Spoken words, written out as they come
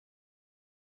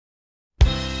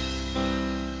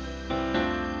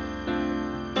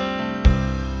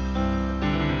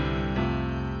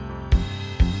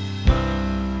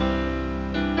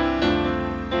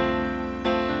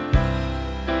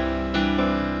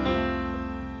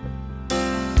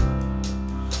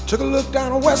Took a look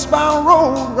down a westbound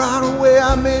road, right away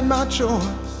I made my choice.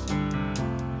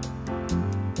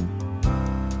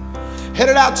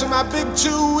 Headed out to my big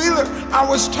two-wheeler, I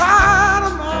was tired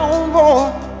of my own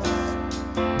voice.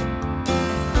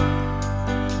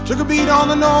 Took a beat on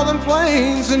the northern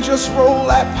plains and just rolled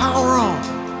that power on.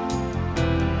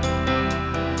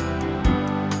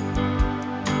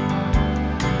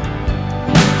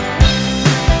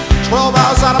 "12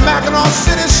 hours out of Mackinac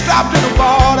City, stopped in a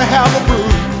bar to have a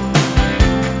brew.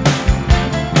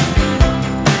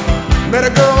 Met a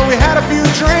girl and we had a few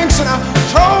drinks, and I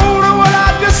told her what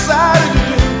I decided to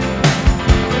do.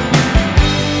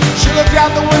 She looked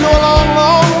out the window a long,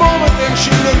 long moment, then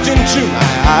she looked into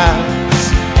my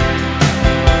eyes.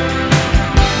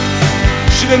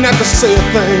 She didn't have to say a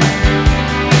thing.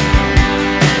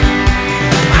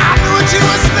 I knew what she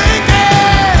was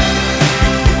thinking.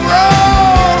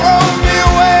 Roll me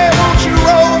away, won't you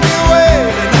roll me away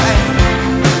tonight?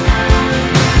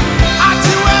 I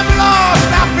too am lost,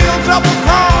 I feel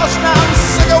double-crossed. Now I'm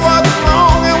sick of what's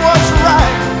wrong and what's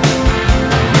right.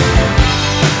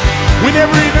 We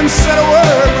never even said a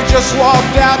word, we just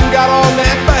walked out and got on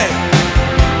that bank.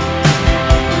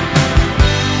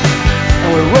 And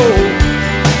we rolled.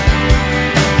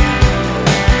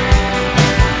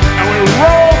 And we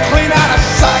rolled clean out of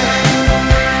sight.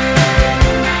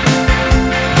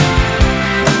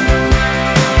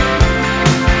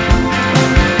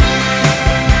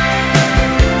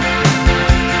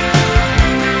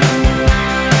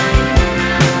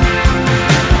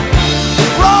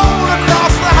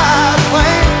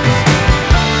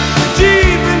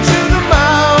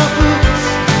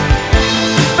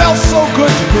 So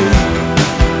good to me,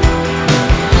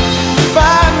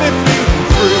 finally feeling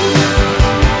free.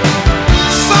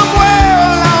 Somewhere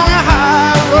along a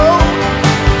high road,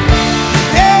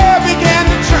 the air began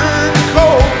to turn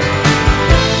cold.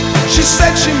 She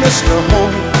said she missed her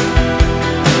home.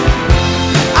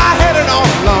 I headed on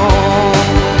along.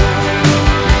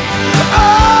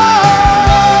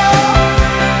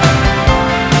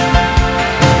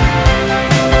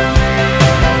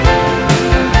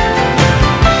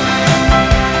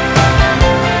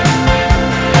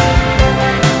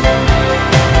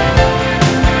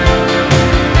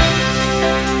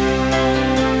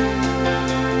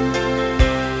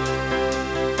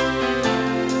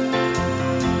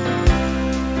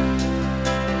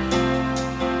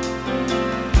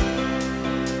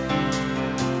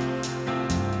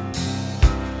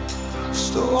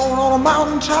 Stood alone on a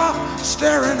mountaintop,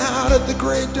 staring out at the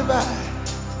Great Divide.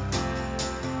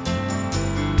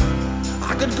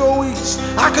 I could go east,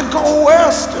 I could go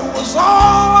west, it was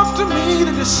all up to me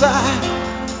to decide.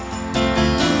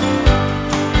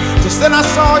 Just then I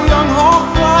saw a young hawk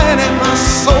flying and my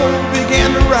soul began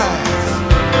to rise.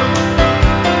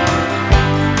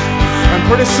 And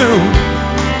pretty soon,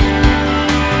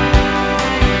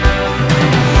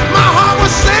 my heart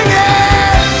was singing.